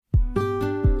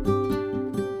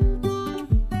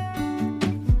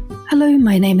Hello,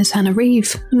 my name is Hannah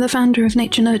Reeve. I'm the founder of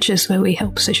Nature Nurtures, where we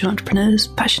help social entrepreneurs,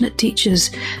 passionate teachers,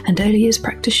 and early years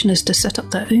practitioners to set up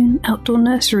their own outdoor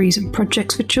nurseries and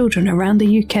projects for children around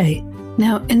the UK.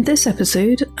 Now, in this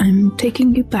episode, I'm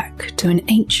taking you back to an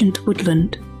ancient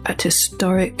woodland at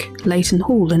historic Leighton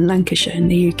Hall in Lancashire in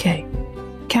the UK.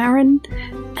 Karen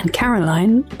and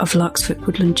Caroline of Larksfoot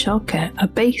Woodland Childcare are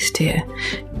based here.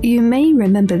 You may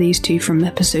remember these two from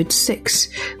episode 6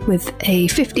 with a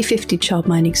 50-50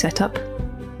 childminding setup.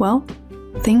 Well,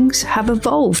 things have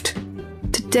evolved.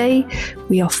 Today,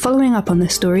 we are following up on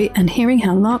this story and hearing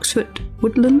how Larksfoot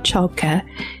Woodland Childcare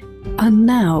are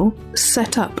now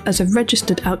set up as a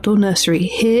registered outdoor nursery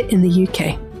here in the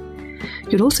UK.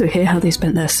 You'll also hear how they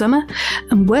spent their summer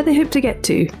and where they hope to get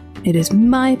to. It is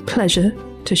my pleasure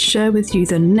to share with you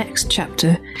the next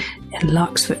chapter in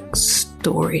Larksfoot's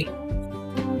story.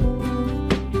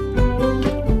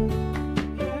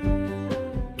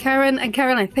 Karen and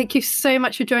Caroline, thank you so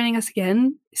much for joining us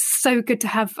again. It's so good to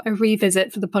have a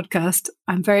revisit for the podcast.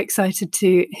 I'm very excited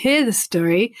to hear the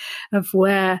story of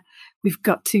where we've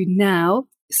got to now.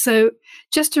 So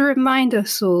just to remind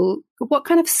us all, what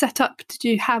kind of setup did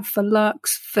you have for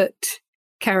Larksfoot,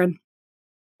 Karen?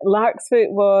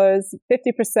 Larksfoot was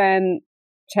 50%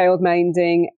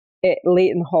 childminding at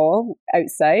Leighton Hall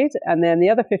outside, and then the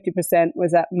other 50%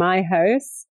 was at my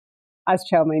house as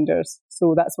childminders.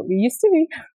 So that's what we used to be.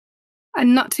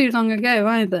 And not too long ago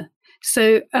either.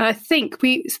 So I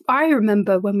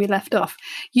remember when we left off,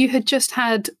 you had just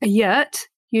had a yurt,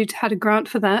 you'd had a grant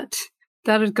for that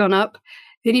had gone up.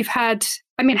 Then you've had,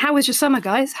 how was your summer,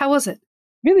 guys? How was it?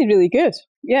 Really, really good.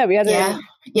 Yeah, we had it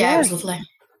was lovely.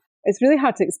 It's really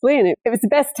hard to explain. It was the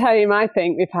best time I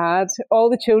think we've had. All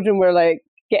the children were like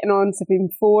getting on to being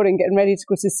 4 and getting ready to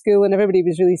go to school, and everybody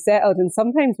was really settled. And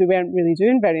sometimes we weren't really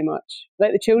doing very much.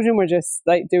 Like the children were just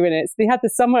like doing it. So they had the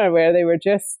summer where they were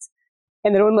just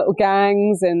in their own little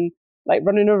gangs and like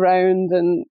running around.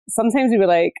 And sometimes we were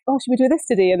like, oh, should we do this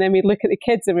today? And then we'd look at the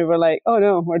kids and we were like, oh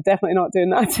no, we're definitely not doing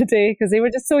that today, because they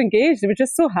were just so engaged. They were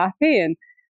just so happy. And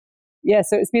yeah,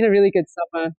 so it's been a really good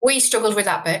summer. We struggled with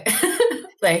that bit.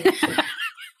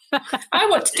 I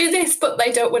want to do this, but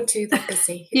they don't want to. They're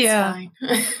busy. It's fine.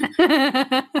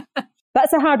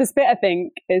 That's the hardest bit, I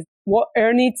think, is what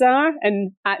our needs are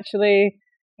and actually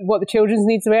what the children's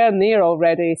needs were, and they're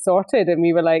already sorted. And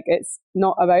we were like, it's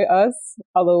not about us,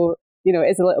 although, it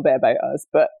is a little bit about us.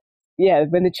 But yeah,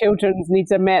 when the children's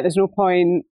needs are met, there's no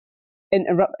point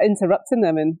interrupting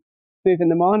them and moving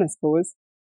them on, I suppose.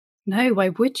 No, why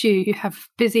would you? You have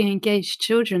busy and engaged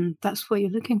children. That's what you're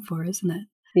looking for, isn't it?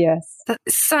 Yes. That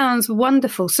sounds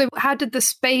wonderful. So how did the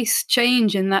space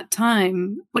change in that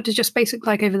time? What did your space look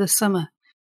like over the summer?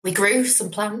 We grew some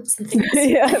plants and things.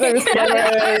 Yeah, there was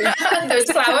flowers. There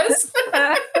was flowers.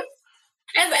 I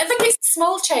think it's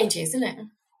small changes, isn't it?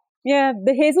 Yeah,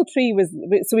 the hazel tree was,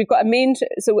 so we've got in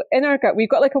our garden, we've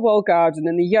got like a wall garden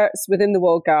and the yurt's within the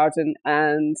wall garden,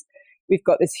 and we've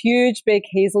got this huge big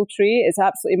hazel tree. It's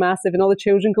absolutely massive and all the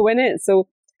children go in it. So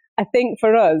I think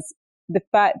for us, the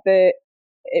fact that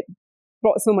it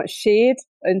brought so much shade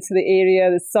into the area,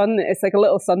 the sun, it's like a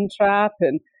little sun trap,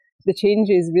 and the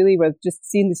changes really were just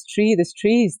seeing the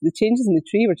changes in the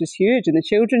tree were just huge. And the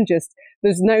children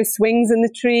there's now swings in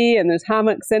the tree and there's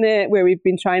hammocks in it where we've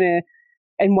been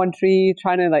in one tree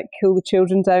trying to like cool the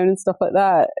children down and stuff like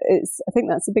that. I think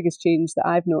that's the biggest change that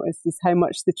I've noticed, is how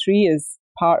much the tree is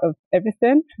part of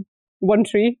everything. One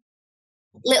tree.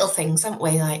 Little things, haven't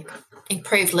we? Like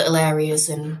improved little areas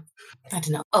and, I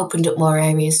don't know, opened up more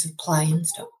areas of play and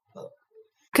stuff.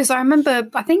 Because I remember,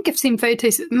 I think I've seen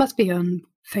photos, it must be on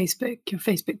Facebook, your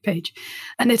Facebook page,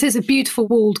 and it is a beautiful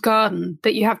walled garden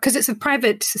that you have, because it's a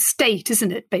private estate,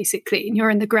 isn't it, basically, and you're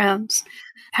in the grounds.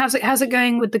 How's it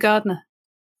going with the gardener?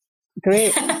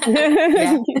 Great. Still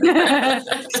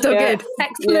good.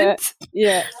 Excellent.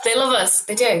 Yeah. They love us.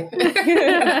 They do.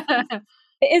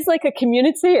 It is like a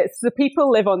community. It's the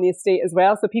people live on the estate as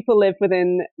well. So people live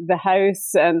within the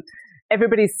house and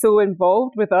everybody's so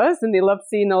involved with us and they love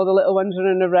seeing all the little ones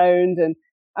running around. And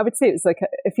I would say it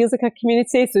feels like a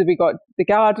community. So we got the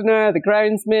gardener, the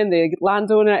groundsman, the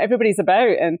landowner, everybody's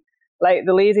about, and like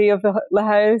the lady of the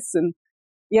house. And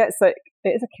yeah, it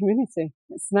is a community.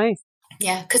 It's nice.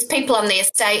 Yeah, because people on the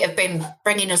estate have been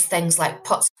bringing us things like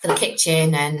pots for the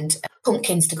kitchen and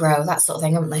pumpkins to grow, that sort of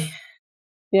thing, haven't they?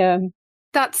 Yeah.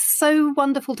 That's so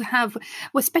wonderful to have,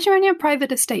 especially on your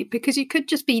private estate, because you could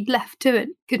just be left to it,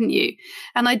 couldn't you?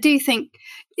 And I do think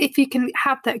if you can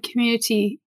have that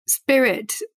community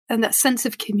spirit and that sense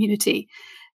of community,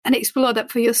 and explore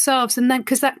that for yourselves. And then,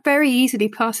 because that very easily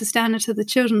passes down into the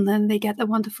children, then they get the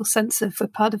wonderful sense of we're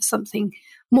part of something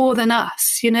more than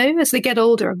us, as they get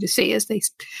older, obviously, as they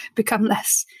become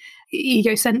less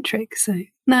egocentric. So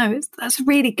no, that's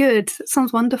really good. That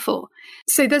sounds wonderful.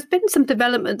 So there's been some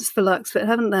developments for Larksfoot,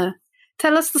 haven't there?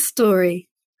 Tell us the story.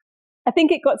 I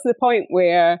think it got to the point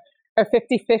where our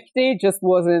 50-50 just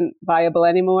wasn't viable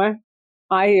anymore.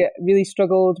 I really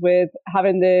struggled with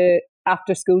having the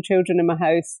after school children in my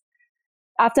house.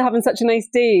 After having such a nice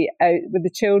day out with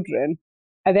the children,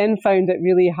 I then found it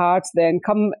really hard to then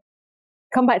come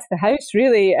back to the house,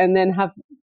 really, and then have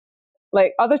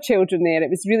like other children there. It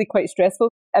was really quite stressful.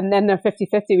 And then our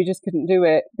 50-50, we just couldn't do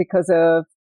it because of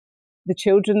the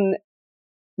children.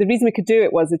 The reason we could do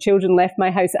it was the children left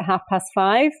my house at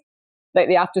 5:30, like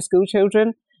the after school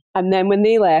children. And then when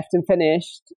they left and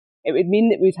finished, it would mean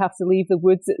that we'd have to leave the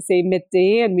woods at, say,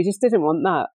 midday, and we just didn't want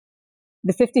that.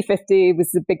 The 50-50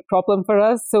 was a big problem for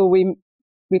us. So we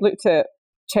looked at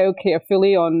childcare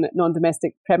fully on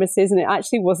non-domestic premises, and it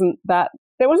actually wasn't that,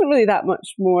 there wasn't really that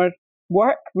much more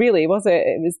work, really, was it?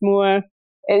 It was more,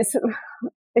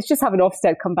 it's just having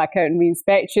Ofsted come back out and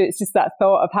re-inspect you. It's just that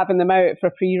thought of having them out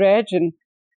for pre-reg, and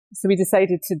so we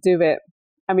decided to do it.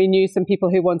 And we knew some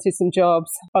people who wanted some jobs,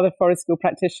 other forest school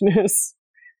practitioners.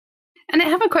 And it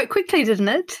happened quite quickly, didn't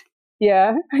it?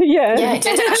 Yeah. Yeah, it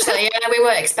did actually. Yeah, we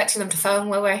weren't expecting them to phone,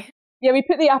 were we? Yeah, we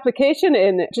put the application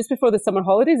in just before the summer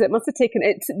holidays. It must have taken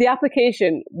it. The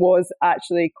application was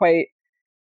actually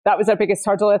that was our biggest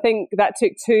hurdle. I think that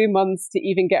took 2 months to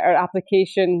even get our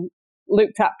application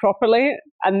looked at properly.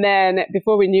 And then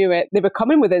before we knew it, they were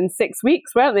coming within 6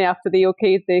 weeks, weren't they, after they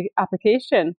okayed the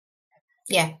application?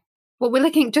 Yeah. What we're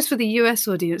looking, just for the US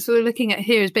audience, what we're looking at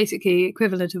here is basically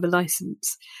equivalent of a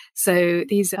license. So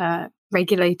these are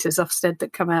regulators, Ofsted,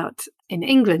 that come out in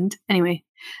England. Anyway,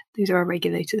 these are our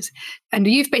regulators. And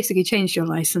you've basically changed your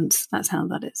license. That's how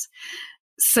that is.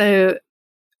 So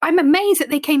I'm amazed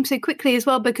that they came so quickly as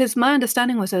well, because my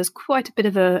understanding was there was quite a bit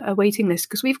of a waiting list,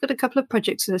 because we've got a couple of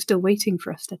projects that are still waiting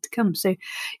for Ofsted to come. So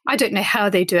I don't know how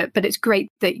they do it, but it's great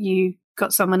that you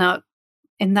got someone out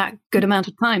in that good amount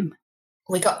of time.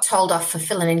 We got told off for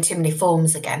filling in too many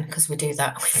forms again, because we do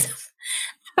that with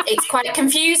them. It's quite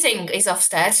confusing, is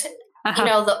Ofsted.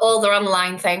 Uh-huh. All their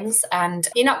online things, and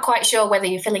you're not quite sure whether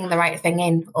you're filling the right thing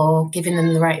in or giving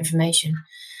them the right information.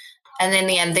 And in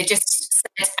the end, they just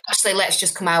said, actually, let's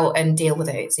just come out and deal with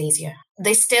it. It's easier.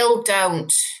 They still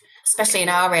don't, especially in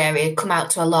our area, come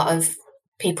out to a lot of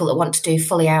people that want to do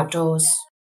fully outdoors.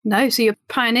 No, so you're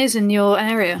pioneers in your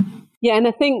area. Yeah, and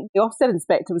I think the Ofsted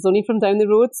inspector was only from down the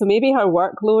road, so maybe her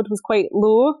workload was quite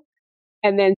low,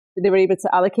 and then they were able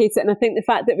to allocate it. And I think the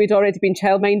fact that we'd already been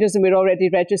childminders and we'd already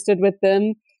registered with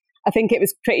them, I think it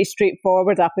was pretty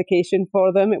straightforward application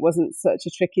for them. It wasn't such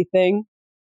a tricky thing.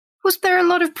 Was there a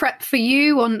lot of prep for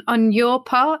you on your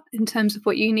part in terms of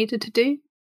what you needed to do,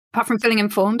 apart from filling in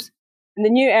forms? And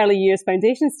the new early years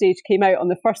foundation stage came out on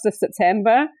the 1st of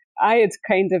September. I had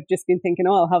kind of just been thinking,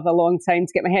 I'll have a long time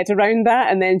to get my head around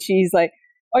that. And then she's like,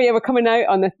 oh yeah, we're coming out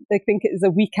on I think it was a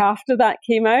week after that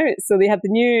came out. So they had the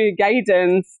new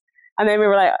guidance. And then we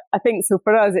were like, I think so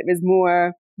for us, it was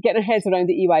more getting our heads around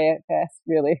the EYFS,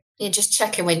 really. Yeah, just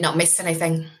checking we'd not missed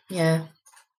anything. Yeah.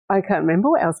 I can't remember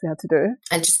what else we had to do.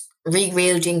 And just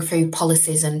rereading through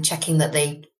policies and checking that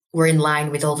they were in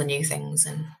line with all the new things.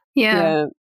 And Yeah.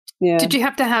 Did you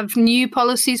have to have new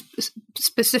policies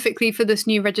specifically for this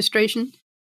new registration?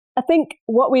 I think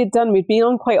what we had done, we'd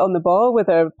been quite on the ball with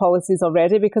our policies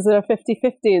already because of our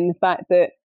 50-50 and the fact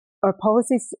that our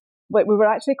policies, we were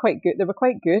actually quite good. They were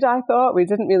quite good, I thought. We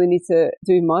didn't really need to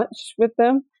do much with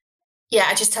them. Yeah,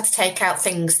 I just had to take out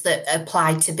things that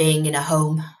applied to being in a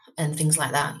home and things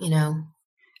like that,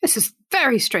 This is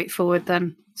very straightforward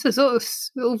then. So it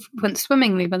all went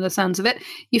swimmingly by the sounds of it.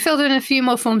 You filled in a few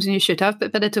more forms than you should have,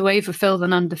 but better to overfill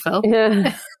than underfill.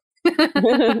 Yeah.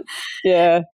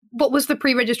 Yeah. What was the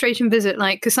pre-registration visit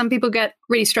like? Because some people get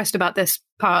really stressed about this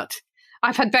part.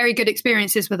 I've had very good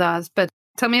experiences with ours, but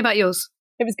tell me about yours.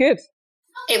 It was good.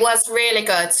 It was really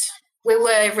good. We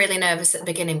were really nervous at the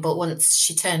beginning, but once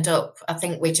she turned up, I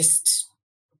think we just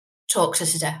talked her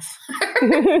to death.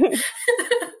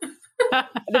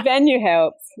 The venue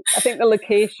helped. I think the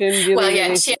location really... Well,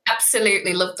 yeah, she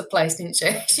absolutely loved the place, didn't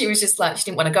she? She was just like, she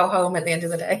didn't want to go home at the end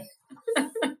of the day.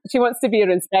 She wants to be our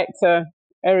inspector,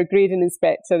 our grading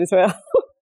inspector as well.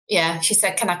 Yeah, she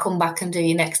said, can I come back and do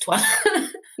your next one?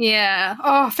 Yeah.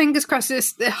 Oh, fingers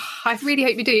crossed. I really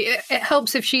hope you do. It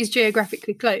helps if she's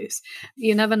geographically close.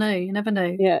 You never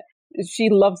know. Yeah. She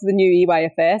loves the new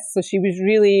EYFS, so she was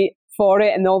really for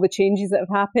it and all the changes that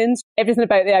have happened, everything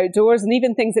about the outdoors and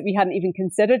even things that we hadn't even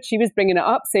considered. She was bringing it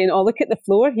up saying, oh, look at the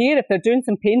floor here. If they're doing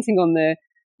some painting on the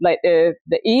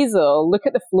easel, look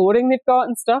at the flooring they've got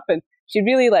and stuff. And she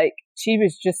really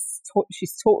she's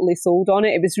totally sold on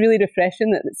it. It was really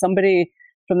refreshing that somebody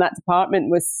from that department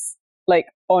was like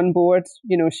on board.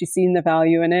 You know, she's seen the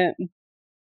value in it.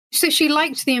 So she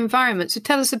liked the environment. So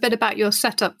tell us a bit about your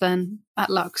setup then at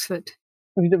Larksfoot.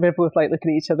 We're both like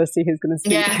looking at each other, see who's going to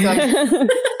speak. Yeah,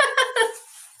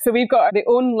 So we've got our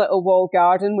own little wall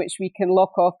garden, which we can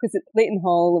lock off because it's Leighton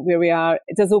Hall where we are.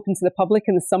 It does open to the public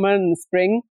in the summer and the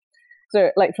spring. So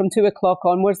like from 2 o'clock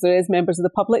onwards, there is members of the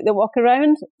public that walk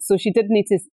around. So she did need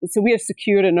to, so we are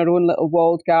secure in our own little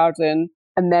walled garden.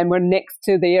 And then we're next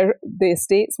to the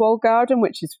estate's walled garden,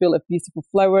 which is full of beautiful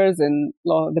flowers and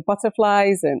the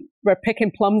butterflies. And we're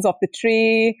picking plums off the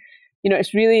tree. You know,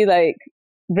 it's really like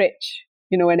rich,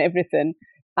 you know, in everything.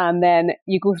 And then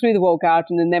you go through the wall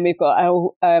garden and then we've got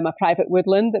a private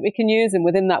woodland that we can use. And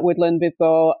within that woodland, we've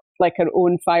got like our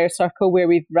own fire circle where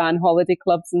we've ran holiday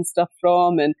clubs and stuff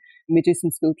from. And we do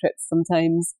some school trips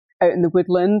sometimes out in the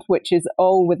woodland, which is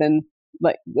all within,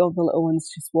 like all the little ones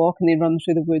just walk and they run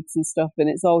through the woods and stuff. And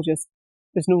it's all just,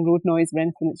 there's no road noise or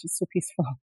anything. It's just so peaceful.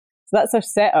 So that's our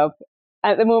setup.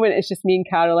 At the moment, it's just me and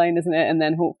Caroline, isn't it? And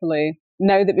then hopefully,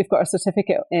 now that we've got our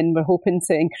certificate in, we're hoping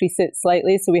to increase it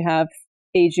slightly. So we have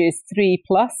ages 3+.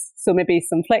 So maybe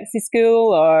some flexi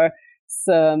school or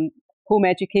some home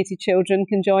educated children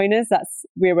can join us. That's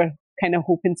where we're kind of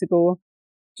hoping to go.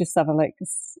 Just have a like,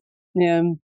 yeah.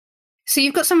 So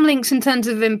you've got some links in terms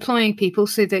of employing people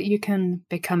so that you can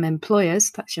become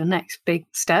employers. That's your next big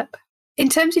step. In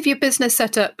terms of your business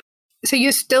setup, so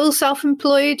you're still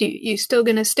self-employed? You still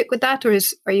going to stick with that? Or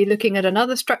are you looking at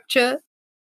another structure?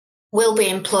 We'll be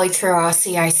employed through our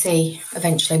CIC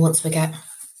eventually once we get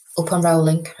up and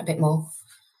rolling a bit more.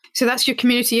 So that's your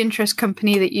community interest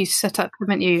company that you set up,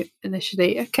 haven't you,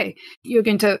 initially? Okay, you're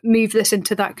going to move this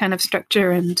into that kind of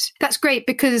structure. And that's great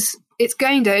because it's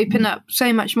going to open up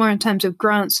so much more in terms of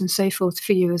grants and so forth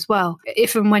for you as well,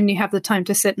 if and when you have the time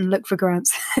to sit and look for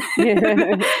grants.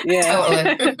 Yeah.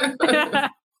 Totally.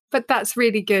 But that's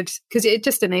really good because it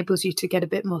just enables you to get a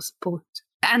bit more support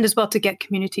and as well to get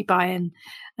community buy-in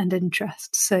and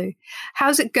interest. So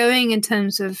how's it going in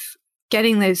terms of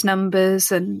getting those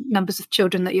numbers and numbers of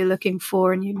children that you're looking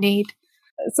for and you need?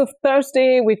 So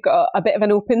Thursday, we've got a bit of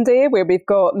an open day where we've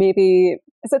got maybe,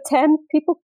 is it 10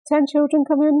 people, 10 children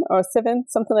come in or 7,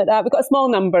 something like that. We've got a small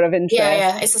number of interest.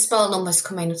 Yeah, it's a small numbers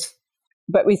come in.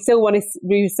 But we still want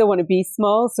to be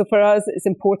small. So for us, it's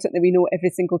important that we know every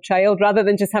single child rather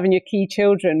than just having your key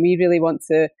children. We really want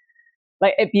to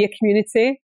like it be a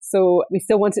community. So we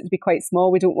still want it to be quite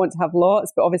small. We don't want to have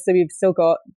lots, but obviously we've still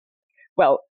got,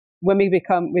 well, when we've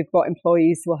got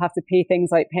employees, we'll have to pay things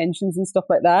like pensions and stuff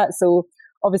like that. So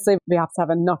obviously we have to have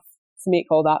enough to make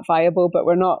all that viable, but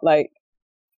we're not like,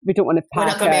 we don't want to pack.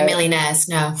 We're not going to be millionaires,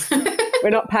 no. We're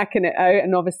not packing it out.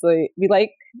 And obviously we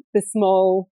like the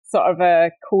small sort of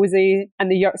a cozy,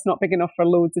 and the yurt's not big enough for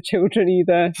loads of children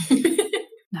either.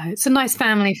 No, it's a nice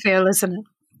family feel, isn't it?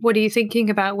 What are you thinking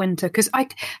about winter? Because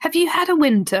have you had a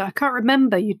winter? I can't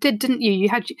remember. You did, didn't you?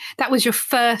 That was your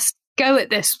first go at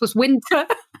this, was winter.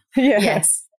 Yeah.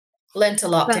 Yes. Learned a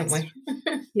lot, didn't we?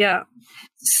 Yeah.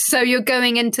 So you're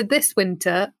going into this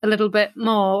winter a bit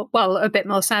more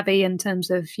savvy in terms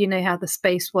of, you know, how the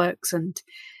space works and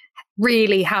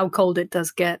really how cold it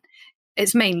does get.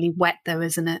 It's mainly wet though,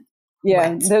 isn't it?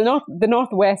 Yeah. Wet. The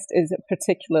northwest is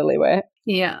particularly wet.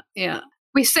 Yeah, yeah.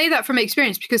 We say that from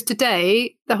experience because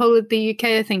today, the whole of the UK,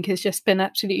 I think, has just been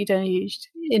absolutely deluged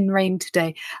in rain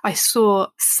today. I saw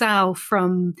Sal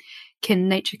from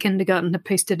Nature Kindergarten had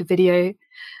posted a video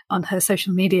on her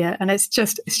social media, and it's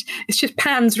just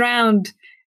pans round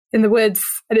in the woods,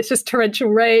 and it's just torrential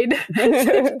rain.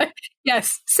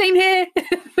 Yes, same here.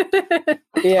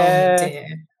 Yeah. Oh, dear.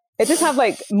 It did have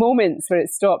like moments where it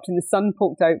stopped and the sun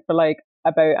poked out for like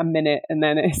about a minute and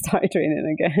then it started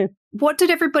raining again. What did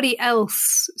everybody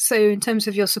else, so in terms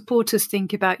of your supporters,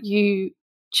 think about you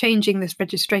changing this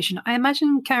registration? I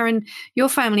imagine, Karen, your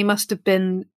family must have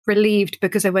been relieved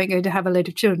because they weren't going to have a load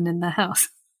of children in their house.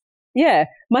 Yeah.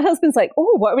 My husband's like,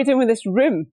 oh, what are we doing with this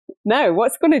room now?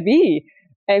 What's going to be?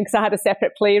 Because I had a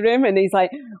separate playroom, and he's like,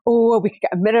 oh, we could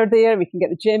get a mirror there, we can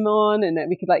get the gym on, and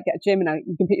we could like get a gym, and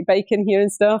you can put your bike in here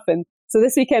and stuff. And so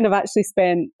this weekend I've actually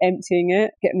spent emptying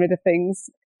it, getting rid of things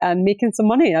and making some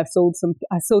money. I sold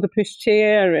a push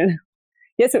chair, and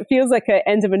yes, it feels like an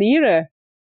end of an era. It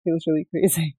feels really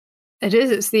crazy. It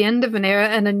is. It's the end of an era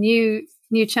and a new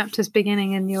chapter's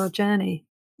beginning in your journey.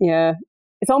 Yeah.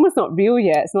 it's almost not real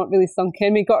yet. It's not really sunk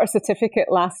in. We got our certificate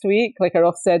last week, like our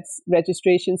Ofsted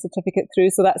registration certificate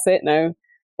through. So that's it now.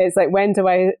 It's like, when do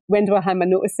I hand my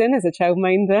notice in as a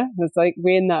childminder? It's like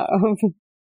weighing that up.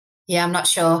 Yeah, I'm not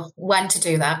sure when to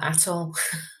do that at all.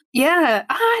 Yeah,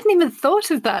 I hadn't even thought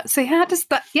of that. So how does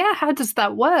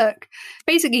that work?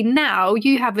 Basically now do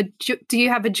you have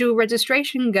a dual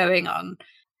registration going on?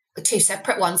 Two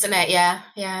separate ones, isn't it? Yeah.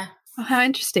 Oh, how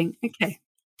interesting. Okay.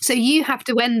 So you have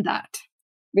to end that.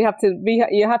 You have to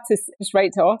just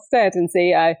write to Ofsted and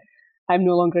say, I'm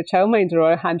no longer a childminder,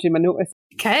 or I hand you my notice.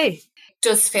 Okay. It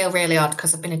does feel really odd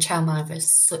because I've been a childminder for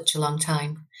such a long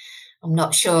time. I'm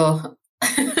not sure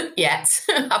yet.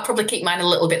 I'll probably keep mine a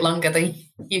little bit longer than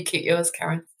you keep yours,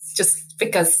 Karen, just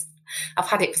because I've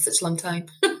had it for such a long time.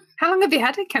 How long have you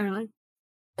had it, Caroline?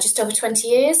 Just over 20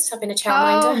 years. I've been a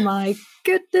childminder. Oh my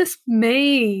goodness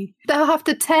me. They'll have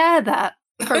to tear that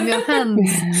from your hands.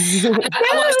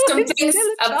 I watch some things,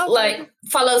 I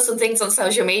follow some things on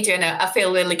social media, and I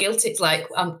feel really guilty. It's like,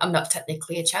 I'm not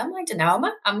technically a childminder now, am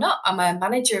I? I'm not. I'm a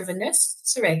manager of a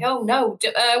nursery. Oh no,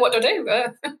 what do I do?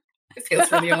 It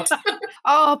feels really odd.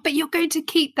 Oh, but you're going to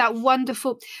keep the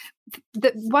wonderful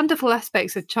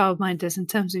aspects of childminders in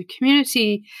terms of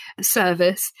community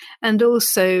service, and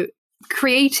also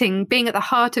being at the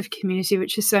heart of community,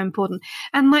 which is so important.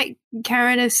 And like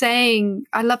Karen is saying,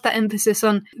 I love that emphasis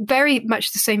on, very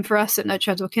much the same for us at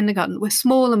Nurture Outdoor Kindergarten. We're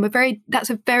small, and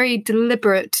that's a very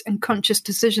deliberate and conscious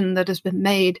decision that has been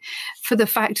made for the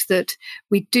fact that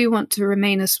we do want to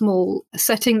remain a small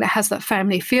setting that has that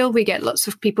family feel. We get lots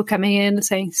of people coming in and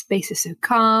saying space is so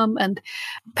calm, and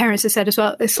parents have said as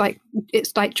well, it's like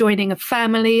joining a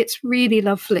family. It's really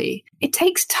lovely. It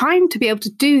takes time to be able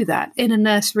to do that in a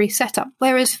nursery setup.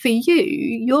 Whereas for you,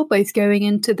 you're both going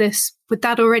into this with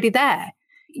that already there.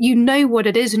 You know what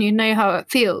it is, and you know how it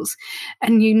feels,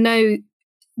 and you know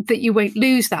that you won't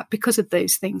lose that because of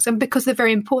those things, and because they're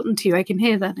very important to you. I can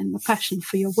hear that in the passion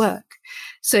for your work.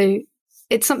 So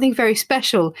it's something very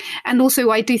special. And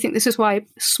also, I do think this is why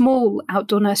small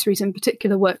outdoor nurseries in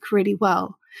particular work really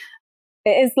well.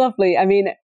 It is lovely. I mean,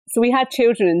 so we had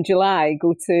children in July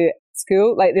go to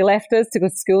school, like they left us to go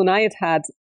to school, and I had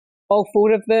all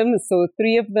four of them. So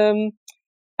three of them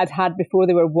I'd had before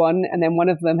they were one, and then one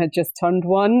of them had just turned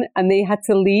one, and they had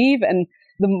to leave. And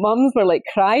the mums were like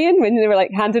crying when they were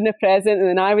like handing a present, and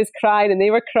then I was crying and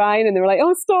they were crying, and they were like,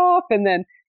 oh, stop. And then,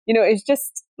 it's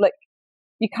just like,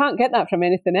 you can't get that from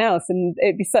anything else. And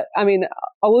it'd be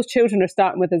all those children are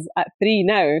starting with us at 3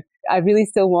 now. I really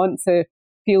still want to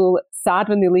feel sad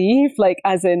when they leave, like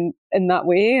as in that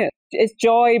way. It's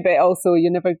joy, but also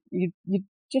you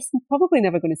just probably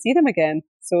never going to see them again.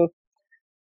 So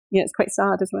yeah, it's quite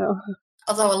sad as well.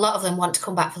 Although a lot of them want to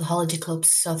come back for the holiday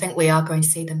clubs, so I think we are going to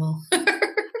see them all.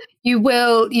 You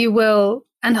will,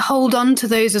 and hold on to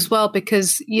those as well,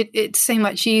 because it's so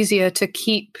much easier to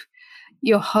keep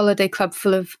your holiday club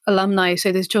full of alumni.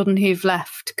 So there's children who've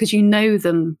left because you know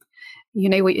them, you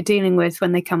know what you're dealing with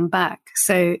when they come back.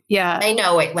 So yeah, they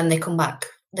know it when they come back.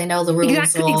 They know the rules.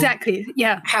 Exactly.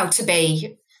 Yeah, how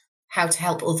to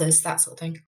help others, that sort of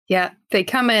thing. Yeah, they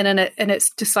come in and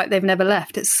it's just like they've never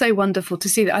left. It's so wonderful to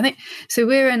see that. I think so.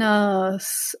 We're in our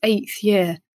 8th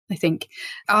year, I think.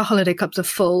 Our holiday clubs are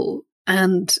full,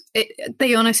 and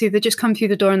they just come through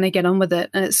the door and they get on with it,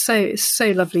 and it's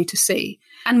so lovely to see,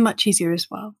 and much easier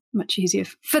as well. Much easier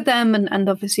for them, and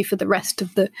obviously for the rest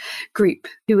of the group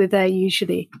who are there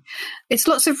usually. It's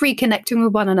lots of reconnecting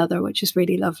with one another, which is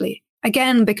really lovely.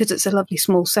 Again, because it's a lovely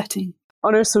small setting.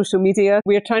 On our social media,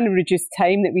 we're trying to reduce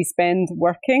time that we spend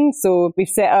working. So we've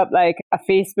set up like a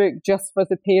Facebook just for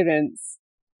the parents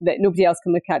that nobody else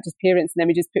can look at, just parents. And then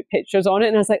we just put pictures on it.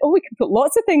 And I was like, we can put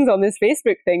lots of things on this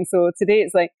Facebook thing. So today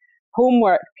it's like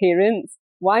homework, parents.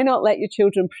 Why not let your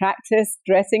children practice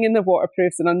dressing in their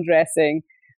waterproofs and undressing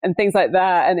and things like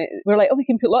that? And we're like, we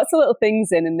can put lots of little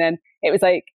things in. And then it was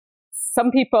like, some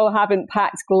people haven't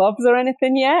packed gloves or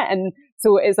anything yet. And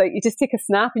so it's like, you just take a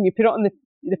snap and you put it on the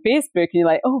Facebook, and you're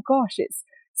like, oh gosh, it's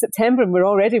September and we're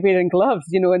already wearing gloves,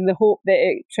 in the hope that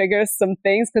it triggers some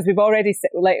things, because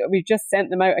we've just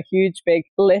sent them out a huge big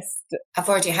list. I've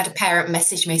already had a parent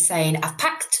message me saying, I've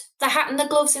packed the hat and the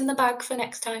gloves in the bag for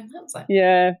next time. I was like,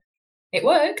 yeah, it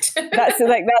worked. That's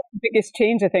the biggest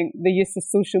change, I think, the use of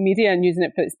social media and using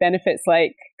it for its benefits,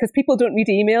 like, because people don't read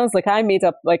emails. Like, I made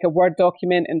up like a Word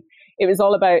document, and it was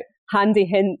all about handy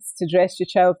hints to dress your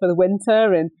child for the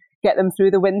winter and get them through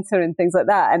the winter and things like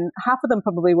that. And half of them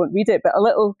probably won't read it, but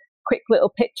a quick little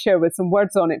picture with some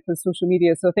words on it for social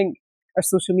media. So I think our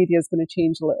social media is going to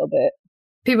change a little bit.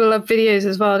 People love videos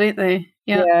as well, don't they?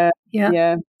 Yeah.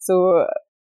 So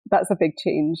that's a big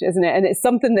change, isn't it? And it's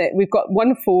something that we've got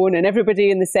one phone and everybody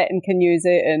in the setting can use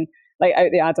it, and like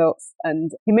out the adults,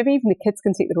 and maybe even the kids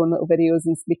can take their own little videos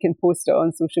and we can post it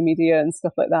on social media and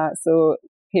stuff like that, so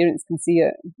parents can see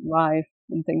it live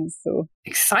and things. So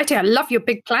exciting. I love your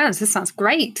big plans. This sounds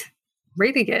great.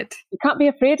 Really good. You can't be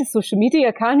afraid of social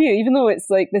media, can you? Even though it's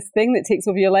like this thing that takes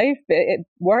over your life, it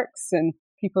works and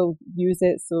people use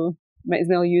it, so might as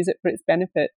well use it for its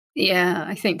benefit. Yeah,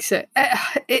 I think so.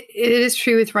 It is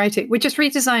true with writing. We're just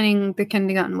redesigning the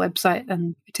kindergarten website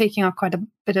and taking out quite a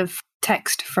bit of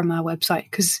text from our website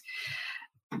because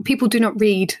people do not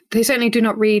read. They certainly do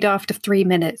not read after 3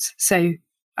 minutes. So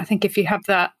I think if you have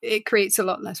that, it creates a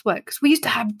lot less work. Because we used to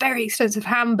have a very extensive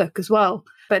handbook as well,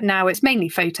 but now it's mainly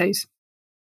photos.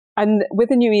 And with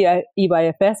the new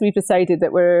EYFS, we've decided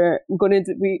that we're going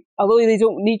to, although they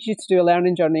don't need you to do a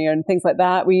learning journey and things like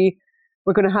that,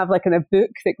 we're going to have like a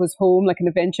book that goes home, like an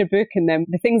adventure book. And then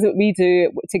the things that we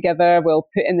do together, we'll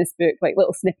put in this book, like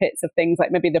little snippets of things,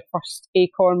 like maybe the first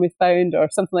acorn we found or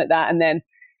something like that. And then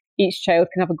each child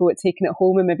can have a go at taking it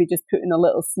home and maybe just putting a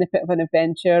little snippet of an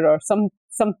adventure or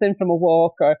something from a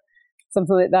walk or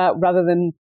something like that, rather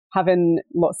than having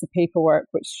lots of paperwork,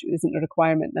 which isn't a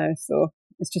requirement now. So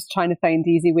it's just trying to find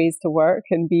easy ways to work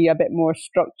and be a bit more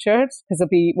structured, because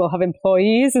we'll have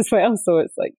employees as well. So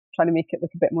it's like trying to make it look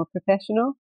a bit more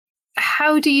professional.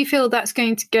 How do you feel that's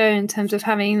going to go in terms of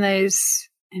having those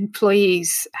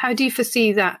employees? How do you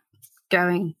foresee that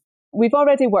going? We've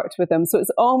already worked with them, so it's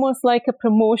almost like a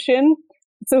promotion.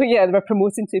 So yeah, we're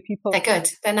promoting 2 people. They're good.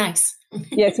 They're nice.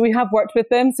 Yeah, so we have worked with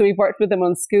them. So we've worked with them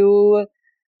on school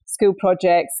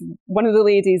projects. One of the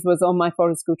ladies was on my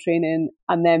forest school training,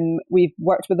 and then we've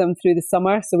worked with them through the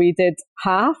summer. So we did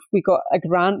half. We got a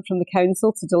grant from the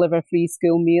council to deliver free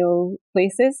school meal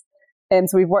places. And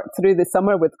so we've worked through the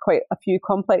summer with quite a few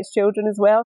complex children as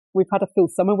well. We've had a full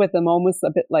summer with them, almost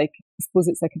a bit like, I suppose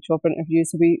it's like a job interview,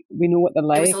 so we know what they're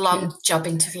like. It was a long job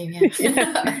interview, yeah.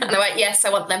 Yeah. And I went, yes, I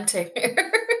want them to.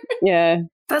 Yeah.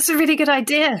 That's a really good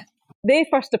idea. They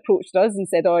first approached us and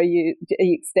said, are you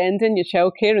extending your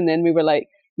childcare? And then we were like,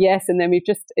 yes. And then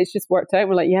it's just worked out.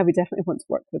 We're like, yeah, we definitely want to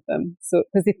work with them. So,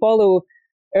 because they follow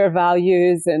our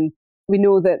values and we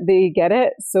know that they get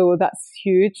it. So that's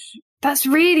huge. That's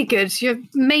really good. You're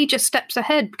major steps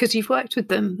ahead because you've worked with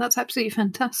them. That's absolutely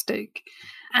fantastic.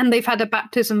 And they've had a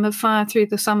baptism of fire through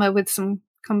the summer with some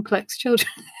complex children.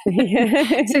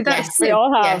 Yeah. So yes, we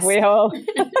all have. Yes. We all.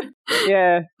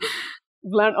 Yeah.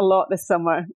 We've learned a lot this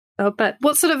summer. Oh, but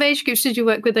what sort of age groups did you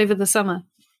work with over the summer?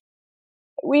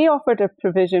 We offered a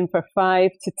provision for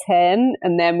 5 to 10,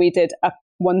 and then we did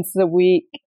once a week.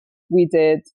 We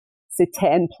did, say,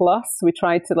 10 plus. We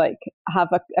tried to have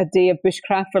a day of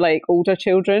bushcraft for older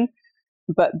children,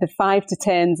 but the 5 to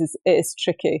 10s is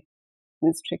tricky.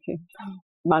 It's tricky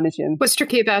managing. What's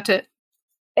tricky about it?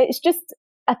 It's just,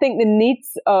 I think the needs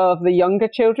of the younger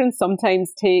children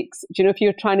sometimes takes, if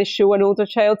you're trying to show an older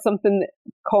child something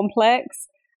complex,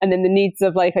 and then the needs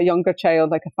of a younger child,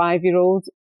 like a 5-year-old,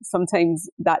 sometimes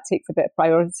that takes a bit of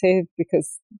priority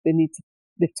because they need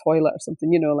the toilet or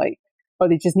something, or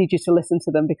they just need you to listen to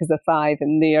them because they're 5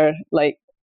 and they're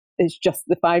it's just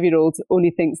the 5-year-old only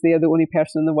thinks they are the only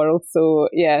person in the world. So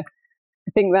yeah,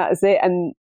 I think that is it.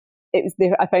 And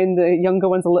I found the younger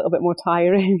ones a little bit more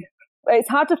tiring. It's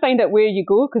hard to find out where you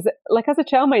go because, as a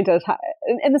childminder,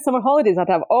 in the summer holidays, I'd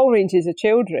have all ranges of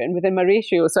children within my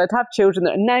ratio. So I'd have children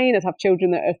that are 9, I'd have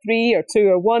children that are 3 or 2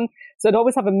 or 1. So I'd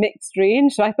always have a mixed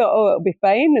range. So I thought, it'll be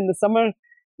fine in the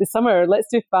summer, let's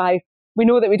do 5. We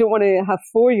know that we don't want to have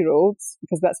 4-year-olds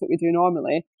because that's what we do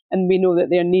normally. And we know that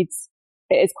their needs,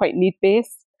 it is quite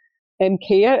need-based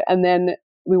care. And then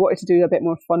we wanted to do a bit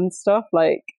more fun stuff,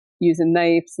 like using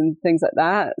knives and things like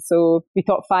that. So we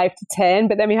thought 5 to 10,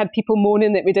 but then we had people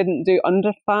moaning that we didn't do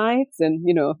under 5s, and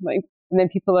and then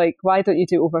people why don't you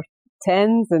do over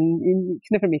 10s? And you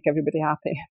can never make everybody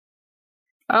happy.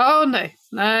 Oh no.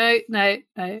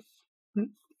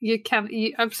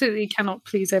 You absolutely cannot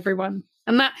please everyone.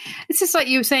 And that it's just like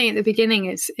you were saying at the beginning,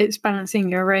 it's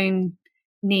balancing your own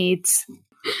needs.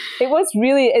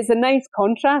 It's a nice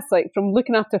contrast, from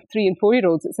looking after 3 and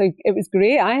 4-year-olds. It was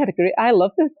great. I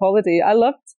loved the holiday. I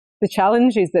loved the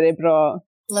challenges that it brought.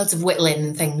 Loads of whittling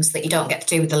and things that you don't get to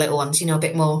do with the little ones, a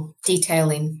bit more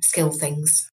detailing skill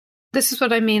things. This is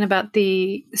what I mean about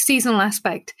the seasonal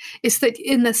aspect, is that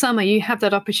in the summer you have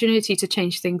that opportunity to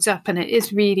change things up, and it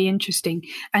is really interesting,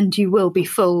 and you will be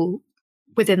full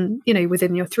within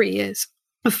your 3 years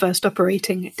of first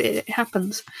operating. It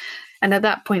happens. And at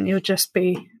that point,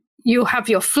 you'll have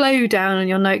your flow down and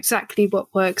you'll know exactly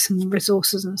what works and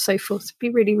resources and so forth. It'll be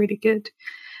really, really good.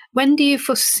 When do you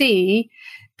foresee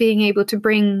being able to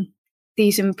bring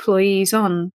these employees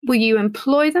on, will you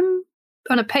employ them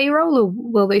on a payroll or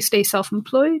will they stay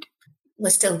self-employed? We're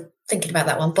still thinking about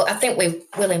that one, but I think we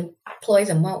will employ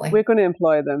them, won't we? We're going to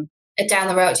employ them. Down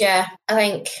the road, yeah. I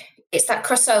think it's that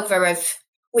crossover of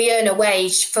we earn a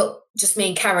wage for just me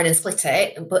and Karen and split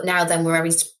it, but now then we're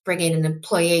having to bring in an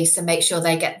employee to make sure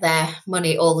they get their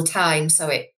money all the time. So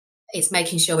it's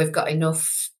making sure we've got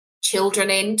enough children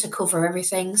in to cover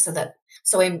everything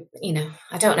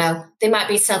I don't know. They might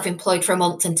be self-employed for a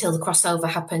month until the crossover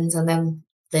happens and then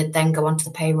they then go onto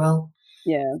the payroll.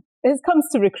 Yeah. It comes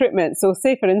to recruitment. So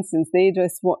say, for instance, they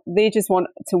just want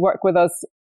to work with us.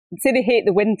 Say they hate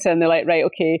the winter and they're like, right,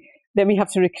 okay, then we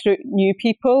have to recruit new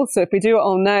people. So if we do it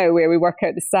all now where we work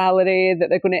out the salary that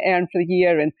they're going to earn for the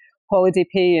year and holiday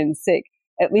pay and sick,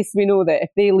 at least we know that if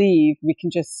they leave, we can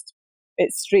just,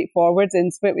 it's straightforward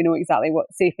into it. We know exactly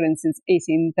what, say, for instance,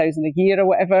 18,000 a year or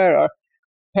whatever, or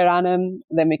per annum,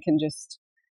 then we can just,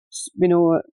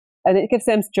 and it gives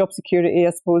them job security,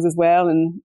 I suppose, as well.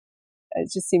 And it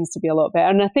just seems to be a lot better.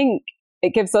 And I think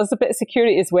it gives us a bit of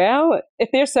security as well. If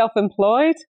they're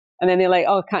self-employed and then they're like,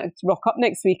 oh, I can't rock up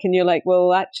next week. And you're like,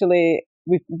 well, actually,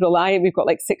 we've got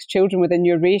like 6 children within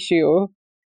your ratio.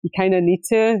 You kind of need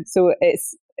to. So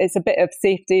it's a bit of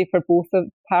safety for both the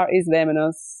parties, them and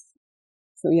us.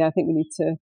 So yeah, I think we need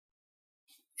to.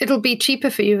 It'll be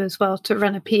cheaper for you as well to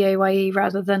run a PAYE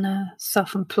rather than a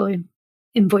self-employed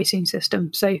invoicing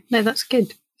system. So no, that's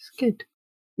good. It's good.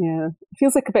 Yeah, it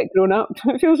feels like a bit grown up.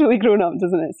 It feels really grown up,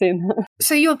 doesn't it, saying that?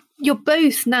 So you're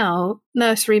both now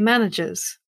nursery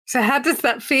managers. So how does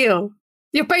that feel?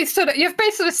 You're both sort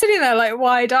of sitting there like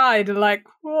wide-eyed and like,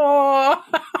 whoa.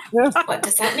 What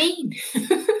does that mean?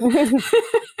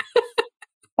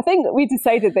 I think we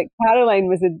decided that Caroline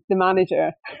was the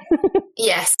manager.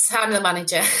 Yes, I'm the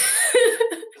manager.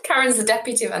 Karen's the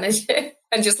deputy manager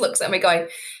and just looks at me going,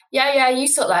 yeah, you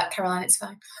sort that, Caroline, it's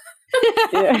fine.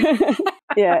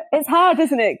 Yeah, it's hard,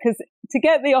 isn't it? Because to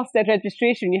get the Ofsted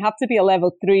registration, you have to be a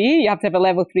level 3. You have to have a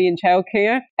level 3 in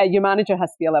childcare. Your manager has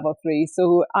to be a level 3.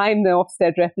 So I'm the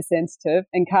Ofsted representative,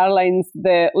 and Caroline's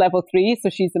the level 3, so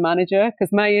she's the manager.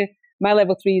 Because my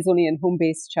level 3 is only in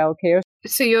home-based childcare.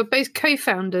 So you're both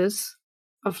co-founders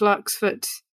of Larksfoot.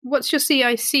 What's your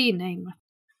CIC name?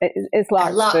 It's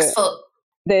Larksfoot. Larksfoot.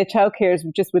 The childcare is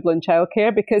just Woodland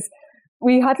Childcare, because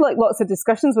we had like lots of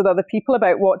discussions with other people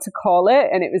about what to call it.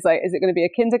 And it was like, is it going to be a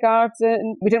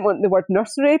kindergarten? We didn't want the word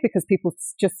nursery because people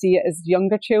just see it as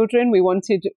younger children. We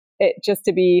wanted it just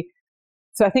to be,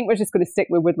 so I think we're just going to stick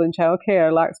with Woodland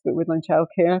Childcare, Larksfoot Woodland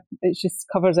Childcare. It just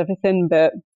covers everything,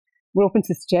 but we're open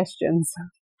to suggestions.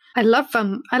 I love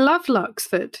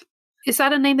Larksfoot. Is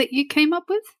that a name that you came up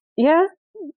with? Yeah,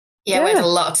 we had a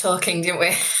lot of talking, didn't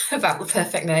we, about the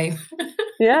perfect name.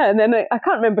 Yeah, and then I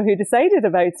can't remember who decided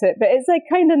about it, but it's like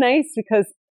kind of nice because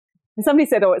somebody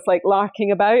said, oh, it's like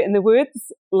larking about in the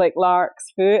woods, like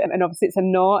Larksfoot, and obviously it's a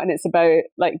knot, and it's about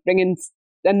like bringing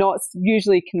a knot's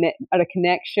usually a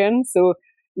connection. So it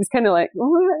was kind of like,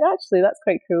 oh, actually, that's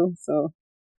quite cool. So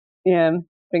yeah,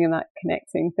 bringing that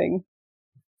connecting thing.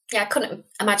 Yeah, I couldn't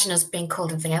imagine us being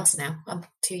called anything else now. I'm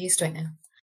too used to it now.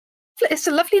 It's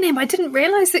a lovely name. I didn't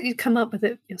realise that you'd come up with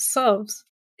it yourselves.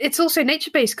 It's also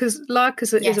nature-based because lark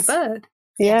is a bird.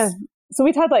 Yeah. Yes. So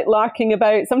we'd had like larking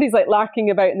about, somebody's like larking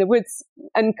about in the woods.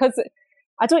 And because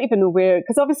I don't even know where,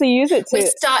 because obviously you use it to. We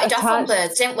started off on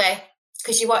birds, didn't we?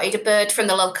 Because you wanted a bird from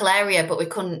the local area, but we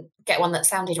couldn't get one that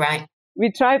sounded right.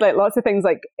 We tried like lots of things,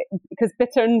 like because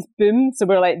bitterns boom. So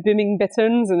we're like booming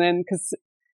bitterns. And then because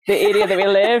the area that we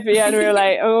live, and we were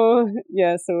like, oh,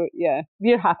 yeah. So yeah,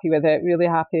 we're happy with it, really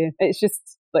happy. It's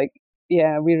just like,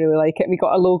 yeah, we really like it. We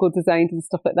got a logo designed and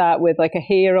stuff like that with like a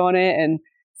hare on it and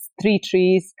 3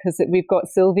 trees, because we've got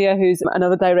Sylvia, who's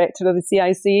another director of the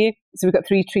CIC. So we've got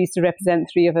 3 trees to represent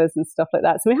 3 of us and stuff like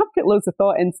that. So we have put loads of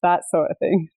thought into that sort of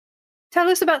thing. Tell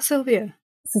us about Sylvia.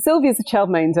 So Sylvia's a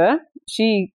childminder.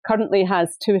 She currently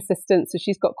has 2 assistants, so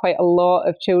she's got quite a lot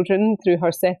of children through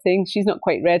her setting. She's not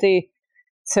quite ready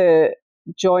to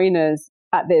join us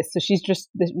at this. So she's just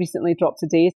recently dropped a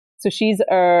day. So she's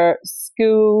our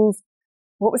school's,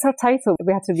 what was her title?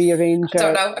 We had to rearrange I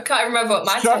don't know. I can't remember what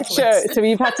my structure. title is. So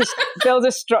we've had to build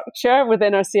a structure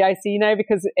within our CIC now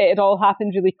because it had all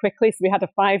happened really quickly. So we had a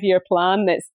 5-year plan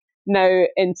that's now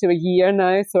into a year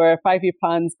now. So our 5-year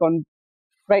plan's gone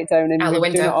right down and out the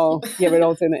window. Doing it all. Yeah, we're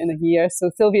all doing it in a year.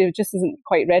 So Sylvia just isn't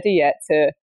quite ready yet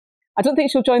to. I don't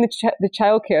think she'll join the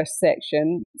childcare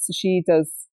section. So she does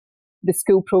the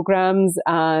school programs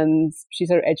and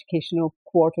she's our educational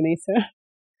coordinator.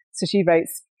 So she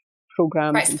writes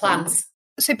programs. Writes plans.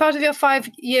 So part of your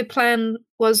 5-year plan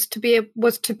was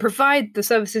to provide the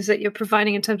services that you're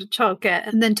providing in terms of childcare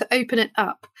and then to open it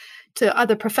up to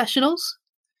other professionals?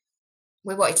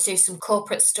 We wanted to do some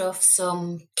corporate stuff,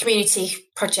 some community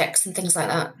projects and things like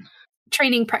that.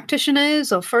 Training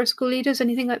practitioners or forest school leaders,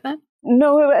 anything like that?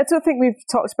 No, I don't think we've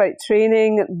talked about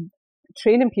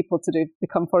training people to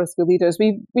become forest school leaders.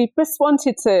 We just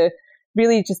wanted to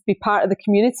really just be part of the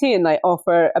community and like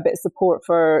offer a bit of support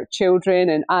for children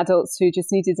and adults who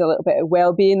just needed a little bit of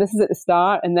well-being. This is at the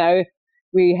start, and now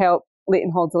we help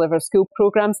Leighton Hall deliver school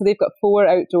programs. So they've got 4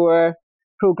 outdoor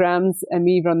programs, and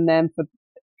we run them for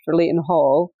Leighton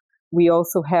Hall. We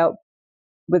also help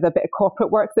with a bit of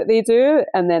corporate work that they do,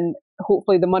 and then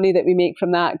hopefully the money that we make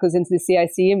from that goes into the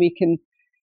CIC, and we can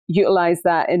utilise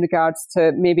that in regards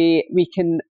to maybe we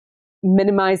can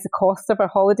minimise the cost of our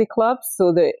holiday clubs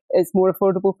so that it's more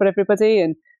affordable for everybody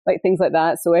and like things like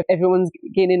that. So if everyone's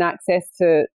gaining access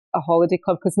to a holiday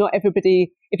club, because not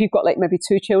everybody, if you've got like maybe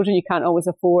 2 children, you can't always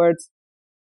afford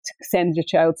to send your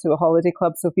child to a holiday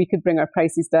club. So if we could bring our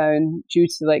prices down due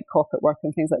to like corporate work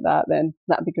and things like that, then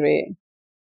that'd be great.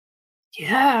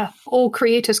 Yeah, or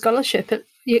create a scholarship at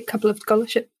a couple of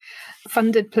scholarship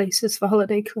funded places for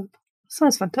holiday club.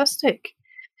 Sounds fantastic.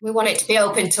 We want it to be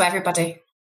open to everybody.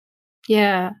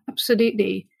 Yeah,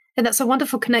 absolutely. And that's a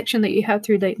wonderful connection that you have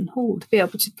through Leighton Hall to be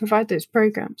able to provide those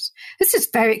programs. This is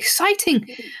very exciting.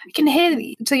 I can hear,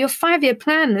 so your 5-year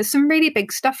plan, there's some really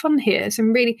big stuff on here.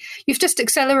 You've just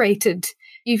accelerated.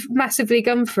 You've massively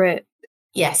gone for it.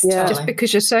 Yes, totally. Just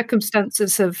because your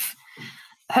circumstances have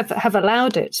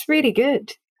allowed it. It's really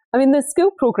good. I mean, the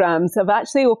school programs have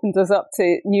actually opened us up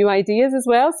to new ideas as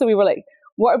well. So we were like,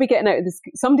 what are we getting out of this?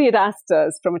 Somebody had asked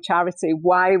us from a charity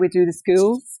why we do the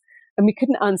schools, and we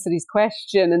couldn't answer his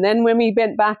question. And then when we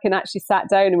went back and actually sat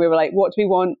down and we were like, what do we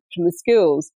want from the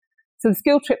schools? So the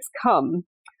school trips come,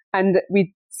 and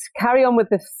we carry on with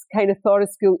this kind of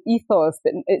forest school ethos,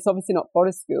 but it's obviously not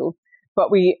forest school.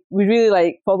 But we really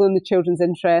like following the children's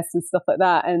interests and stuff like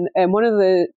that. And one of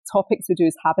the topics we do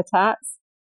is habitats.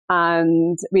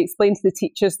 And we explain to the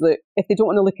teachers that if they don't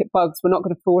want to look at bugs, we're not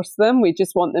going to force them. We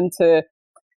just want them to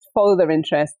follow their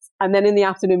interests. And then in the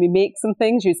afternoon, we make some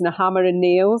things using a hammer and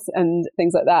nails and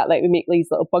things like that. Like we make these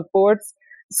little bug boards.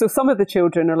 So some of the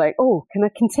children are like, oh, can I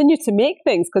continue to make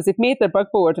things? Because they've made their bug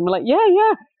board. And we're like, yeah.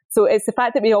 So it's the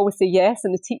fact that we always say yes,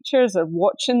 and the teachers are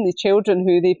watching the children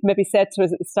who they've maybe said to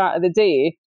us at the start of the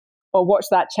day, oh, watch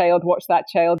that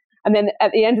child. And then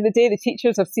at the end of the day, the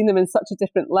teachers have seen them in such a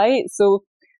different light. So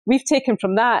we've taken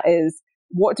from that is,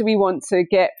 what do we want to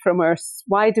get from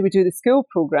why do we do the school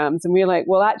programs? And we're like,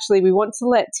 well, actually, we want to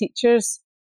let teachers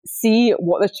see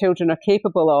what their children are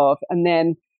capable of, and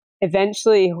then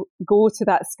eventually go to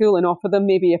that school and offer them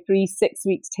maybe a free 6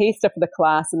 weeks taster for the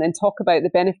class, and then talk about the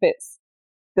benefits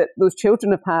that those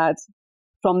children have had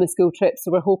from the school trip.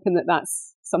 So we're hoping that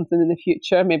that's something in the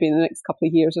future, maybe in the next couple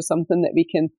of years or something, that we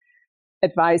can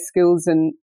advise schools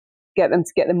and get them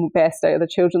to get the best out of their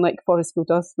children like Forest School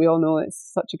does. We all know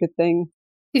it's such a good thing.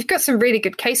 You've got some really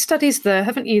good case studies there,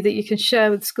 haven't you, that you can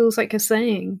share with schools like you're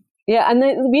saying? Yeah, and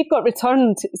then we've got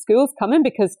returned schools coming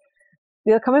because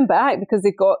they're coming back because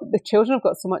the children have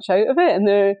got so much out of it, and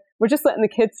we're just letting the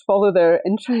kids follow their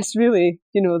interests, really.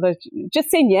 You know, they're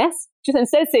just saying yes. Just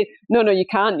instead of saying, no, you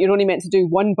can't, you're only meant to do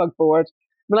one bug board.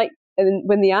 We're like, and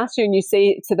when they ask you and you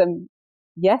say to them,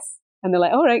 yes, and they're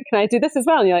like, all right, can I do this as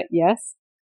well? And you're like, yes.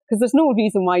 Because there's no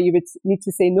reason why you would need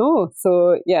to say no.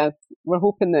 So, yeah, we're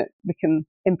hoping that we can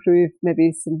improve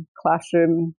maybe some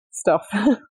classroom stuff.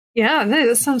 Yeah, no,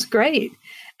 that sounds great.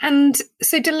 And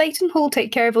so do Leighton Hall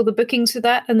take care of all the bookings for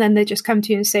that, and then they just come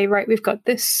to you and say, right, we've got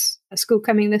this school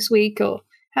coming this week, or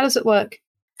how does it work?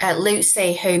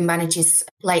 Lucy, who manages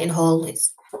Leighton Hall,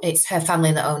 it's her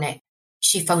family that own it.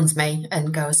 She phones me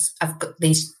and goes, I've got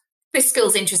this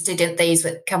school's interested in these,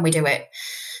 can we do it?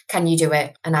 Can you do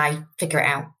it? And I figure it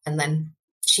out. And then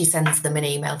she sends them an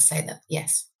email to say that,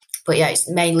 yes. But yeah, it's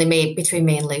mainly between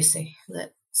me and Lucy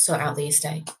that sort out the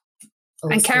estate.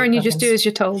 And Karen, you just do as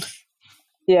you're told.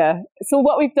 Yeah. So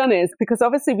what we've done is, because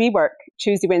obviously we work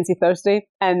Tuesday, Wednesday, Thursday,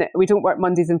 and we don't work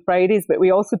Mondays and Fridays, but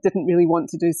we also didn't really want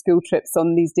to do school trips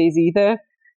on these days either.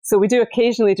 So we do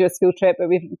occasionally do a school trip, but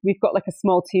we've got like a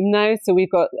small team now. So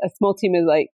we've got a small team of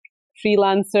like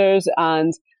freelancers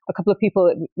and a couple of people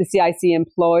that the CIC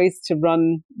employs to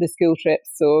run the school trips.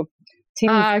 So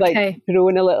teams like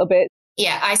growing a little bit.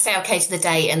 Yeah, I say okay to the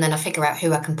date, and then I figure out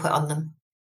who I can put on them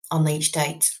on each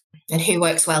date and who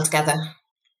works well together.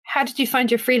 How did you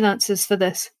find your freelancers for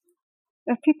this?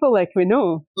 They're people like we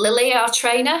know. Lily, our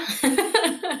trainer.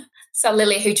 So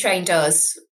Lily, who trained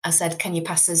us, I said, can you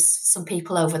pass us some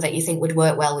people over that you think would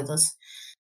work well with us?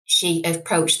 She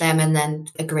approached them and then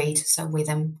agreed. So we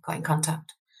then got in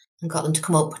contact and got them to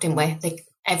come up, didn't we?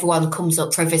 everyone comes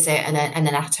up for a visit and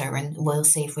a natter, and we'll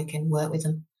see if we can work with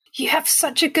them. You have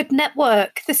such a good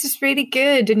network. This is really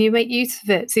good, and you make use of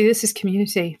it. See, this is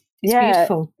community. It's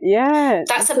beautiful. Yeah.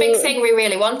 That's a big thing we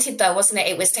really wanted, though, wasn't it?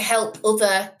 It was to help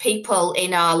other people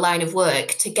in our line of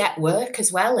work to get work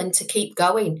as well and to keep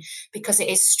going, because it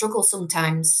is a struggle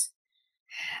sometimes.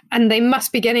 And they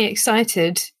must be getting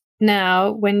excited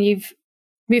now when you've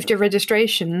moved your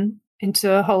registration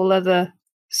into a whole other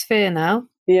sphere now.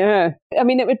 Yeah. I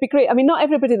mean, it would be great. I mean, not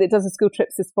everybody that does a school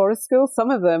trips is for a school.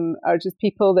 Some of them are just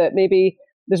people that maybe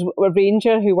there's a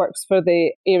ranger who works for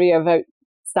the area of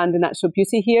outstanding natural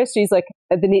beauty here. She's like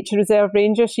the nature reserve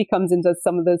ranger. She comes and does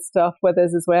some of the stuff with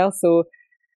us as well. So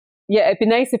yeah, it'd be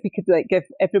nice if we could like give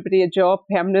everybody a job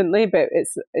permanently, but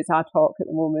it's ad hoc at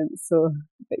the moment. So,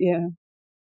 but yeah.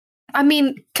 I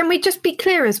mean, can we just be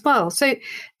clear as well? So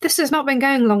this has not been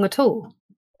going long at all.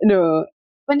 No.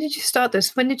 When did you start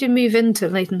this? When did you move into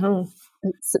Leighton Hall?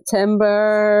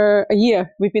 September, a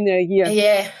year. We've been there a year. A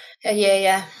year,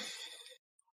 yeah.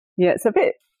 Yeah, it's a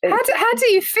bit... How do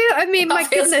you feel? I mean, my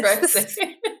goodness.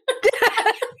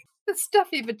 The stuff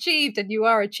you've achieved and you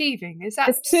are achieving is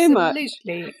absolutely... It's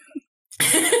too much.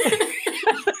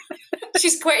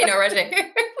 She's quitting already.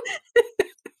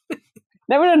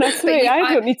 Never honestly,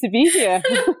 I don't need to be here.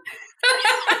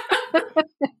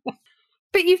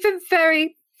 But you've been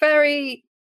very, very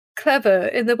clever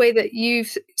in the way that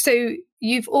you've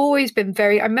always been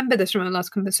very, I remember this from our last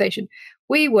conversation.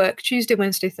 We work Tuesday,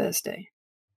 Wednesday, Thursday.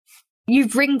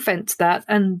 You've ring-fenced that,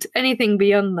 and anything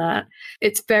beyond that,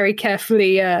 it's very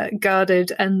carefully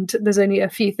guarded, and there's only a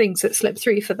few things that slip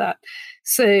through for that.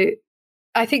 So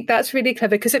I think that's really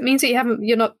clever, because it means that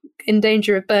you're not in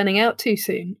danger of burning out too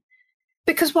soon.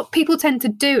 Because what people tend to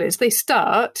do is they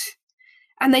start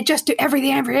and they just do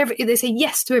everything. They say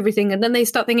yes to everything, and then they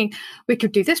start thinking, we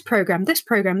could do this program, and it's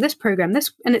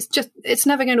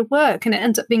never going to work, and it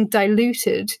ends up being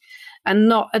diluted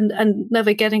and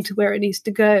never getting to where it needs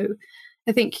to go.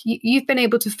 I think you've been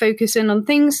able to focus in on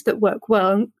things that work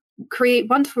well and create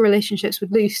wonderful relationships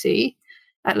with Lucy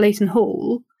at Leighton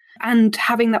Hall, and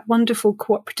having that wonderful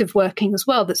cooperative working as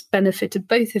well that's benefited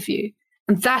both of you.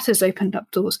 And that has opened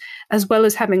up doors, as well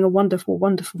as having a wonderful,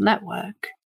 wonderful network.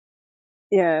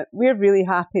 Yeah, we're really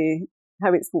happy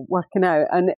how it's working out.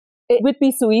 And it would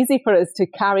be so easy for us to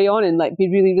carry on and like be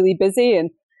really, really busy. And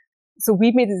so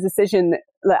we've made a decision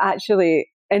that actually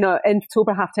in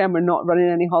October half term, we're not running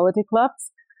any holiday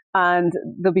clubs, and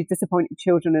there'll be disappointed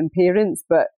children and parents.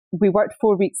 But we worked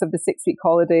 4 weeks of the 6-week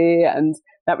holiday, and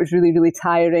that was really, really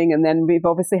tiring. And then we've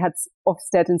obviously had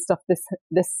Ofsted and stuff this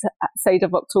side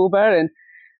of October, and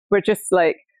we're just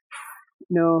like,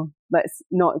 no, let's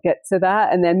not get to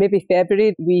that. And then maybe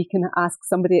February, we can ask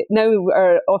somebody. Now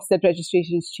our Ofsted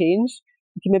registration's changed.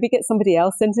 We can maybe get somebody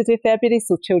else in to do February,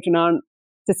 so children aren't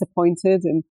disappointed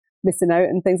and missing out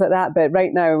and things like that. But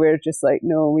right now, we're just like,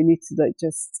 no, we need to like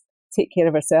just take care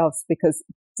of ourselves, because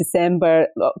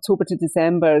October to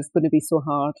December is going to be so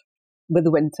hard with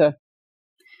the winter.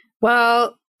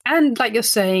 Well, and like you're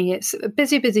saying, it's a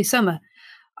busy, busy summer.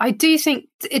 I do think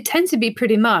it tends to be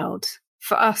pretty mild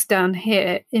for us down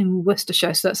here in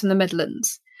Worcestershire, so that's in the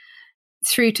Midlands,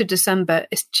 through to December.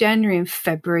 It's January and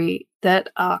February that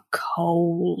are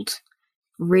cold,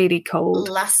 really cold.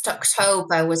 Last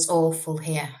October was awful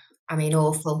here. I mean,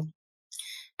 awful.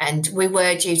 And we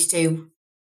were due to do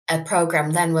a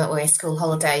programme then, weren't we, school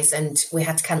holidays, and we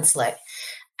had to cancel it.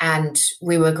 And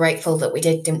we were grateful that we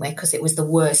did, didn't we? Because it was the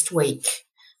worst week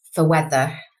for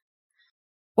weather.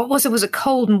 What was it? Was it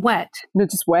cold and wet? No,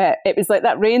 just wet. It was like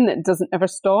that rain that doesn't ever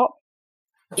stop.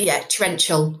 Yeah,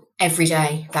 torrential every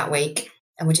day that week.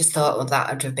 And we just thought, well,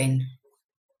 that would have been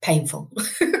painful.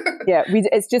 Yeah,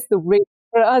 it's just the rain.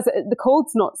 For us, the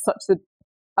cold's not such the...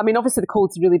 I mean, obviously the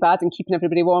cold's really bad and keeping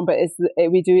everybody warm, but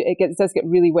it does get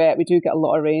really wet. We do get a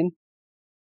lot of rain.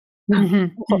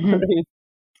 Mm-hmm. Rain.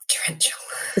 Torrential.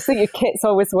 It's like your kit's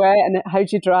always wet, and how do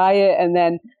you dry it? And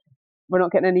then we're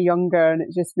not getting any younger, and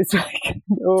it just was like,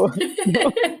 no.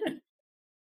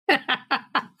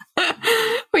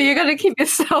 Well, you've got to keep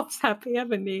yourselves happy,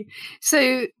 haven't you?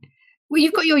 So, well,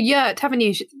 you've got your yurt, haven't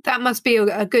you? That must be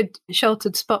a good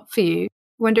sheltered spot for you.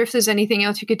 I wonder if there's anything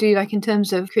else you could do, like in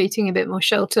terms of creating a bit more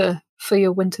shelter for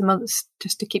your winter months,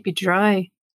 just to keep you dry.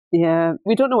 Yeah,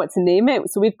 we don't know what to name it.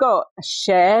 So we've got a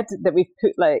shed that we've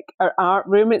put like our art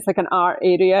room. It's like an art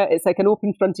area. It's like an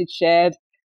open fronted shed.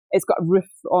 It's got a roof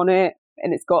on it,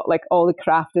 and it's got like all the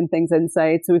craft and things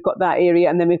inside. So we've got that area,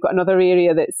 and then we've got another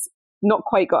area that's not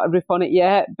quite got a roof on it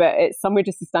yet, but it's somewhere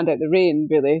just to stand out the rain,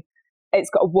 really. It's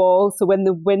got a wall, so when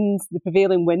the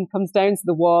prevailing wind comes down, so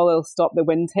the wall will stop the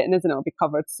wind hitting us and it'll be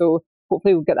covered. So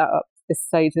hopefully we'll get that up this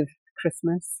side of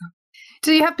Christmas.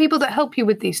 Do you have people that help you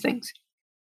with these things?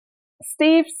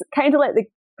 Steve's kind of like the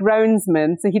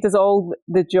groundsman, so he does all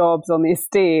the jobs on the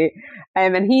estate.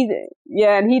 And he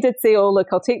did say, "Oh, look,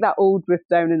 I'll take that old roof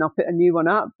down and I'll put a new one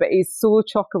up." But he's so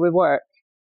chocker with work.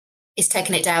 He's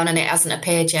taken it down and it hasn't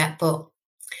appeared yet, but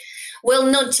we'll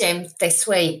nudge him this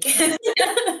week.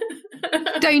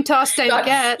 Don't ask, don't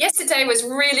get. Yesterday was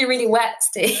really, really wet,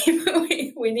 Steve.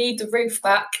 we need the roof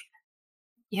back.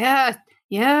 Yeah.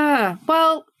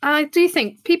 Well, I do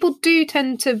think people do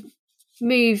tend to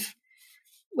move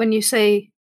when you say,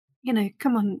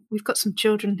 come on, we've got some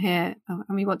children here and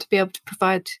we want to be able to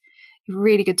provide a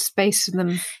really good space for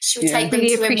them. Should we take them to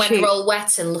him when they're all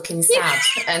wet and looking sad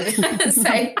and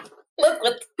say,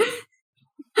 look.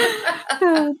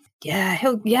 Get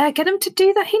him to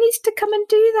do that. He needs to come and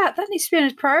do that. That needs to be on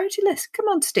his priority list. Come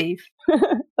on, Steve.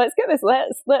 Let's get this.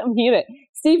 Let's let him hear it.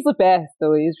 Steve's the best,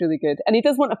 though. He's really good, and he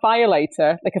does want a fire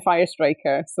lighter, like a fire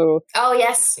striker. So. Oh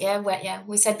yes,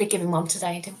 we said we'd give him one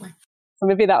today, didn't we? So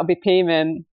maybe that'll be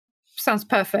payment. Sounds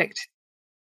perfect.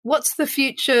 What's the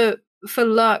future for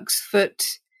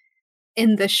Larksfoot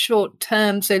in the short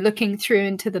term? So looking through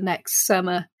into the next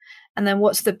summer, and then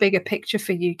what's the bigger picture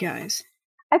for you guys?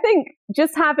 I think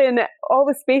just having all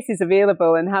the spaces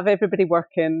available and have everybody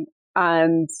working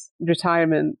and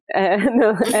retirement.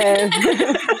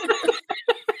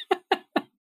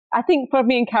 I think for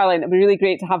me and Caroline, it'd be really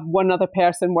great to have one other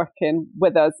person working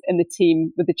with us in the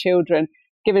team, with the children,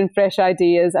 giving fresh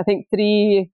ideas. I think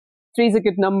three is a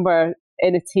good number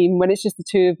in a team when it's just the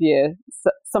two of you.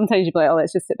 So sometimes you'd be like, oh,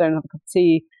 let's just sit down and have a cup of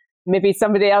tea. Maybe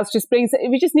somebody else just brings it.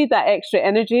 We just need that extra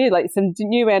energy, like some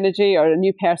new energy or a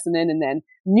new person in, and then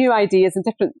new ideas and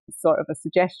different sort of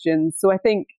suggestions. So I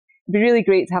think it'd be really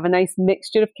great to have a nice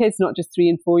mixture of kids, not just 3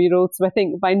 and 4-year-olds. So I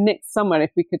think by next summer,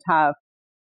 if we could have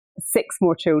 6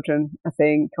 more children, I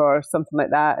think, or something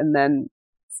like that, and then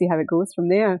see how it goes from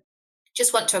there.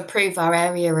 Just want to improve our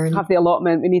area and have the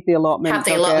allotment. We need the allotment. Have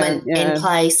the allotment in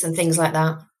place and things like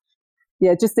that.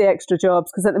 Yeah, just the extra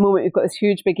jobs, because at the moment we've got this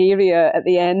huge big area at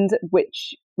the end,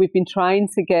 which we've been trying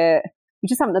to get. We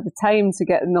just haven't had the time to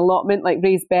get an allotment, like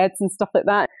raised beds and stuff like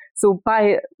that. So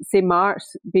by, say, March,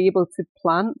 be able to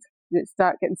plant,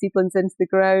 start getting seedlings into the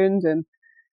ground and,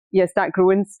 start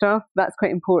growing stuff. That's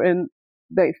quite important,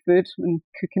 like food and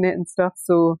cooking it and stuff.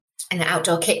 So. And an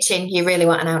outdoor kitchen. You really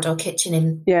want an outdoor kitchen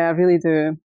in. Yeah, I really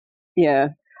do. Yeah.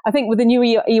 I think with the new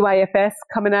EYFS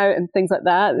coming out and things like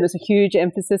that, there's a huge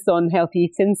emphasis on healthy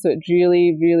eating. So it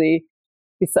really, really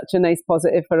is such a nice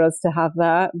positive for us to have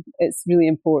that. It's really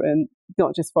important,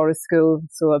 not just for a school,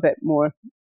 so a bit more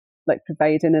like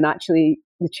providing and actually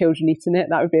the children eating it.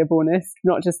 That would be a bonus,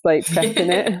 not just like prepping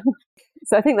it.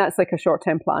 So I think that's like a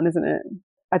short-term plan, isn't it?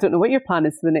 I don't know what your plan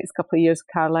is for the next couple of years,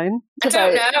 Caroline. I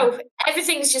don't know.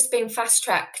 Everything's just been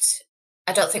fast-tracked.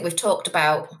 I don't think we've talked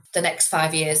about the next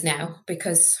 5 years now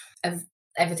because of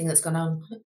everything that's gone on.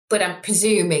 But I'm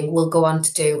presuming we'll go on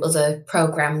to do other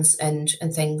programmes and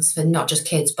things for not just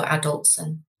kids, but adults,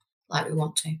 and like we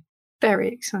want to. Very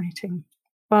exciting.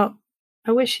 Well,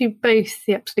 I wish you both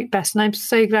the absolute best. And I'm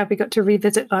so glad we got to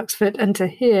revisit Larksfoot and to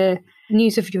hear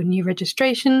news of your new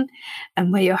registration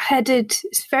and where you're headed.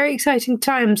 It's very exciting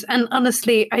times. And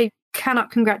honestly, I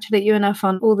cannot congratulate you enough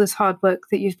on all this hard work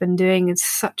that you've been doing in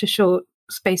such a short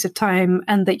space of time,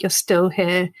 and that you're still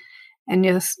here and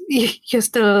you're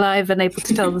still alive and able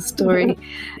to tell the story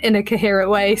in a coherent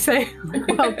way. So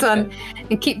well done,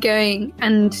 and keep going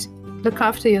and look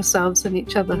after yourselves and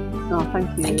each other. Oh,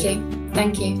 thank you.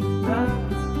 Thank you.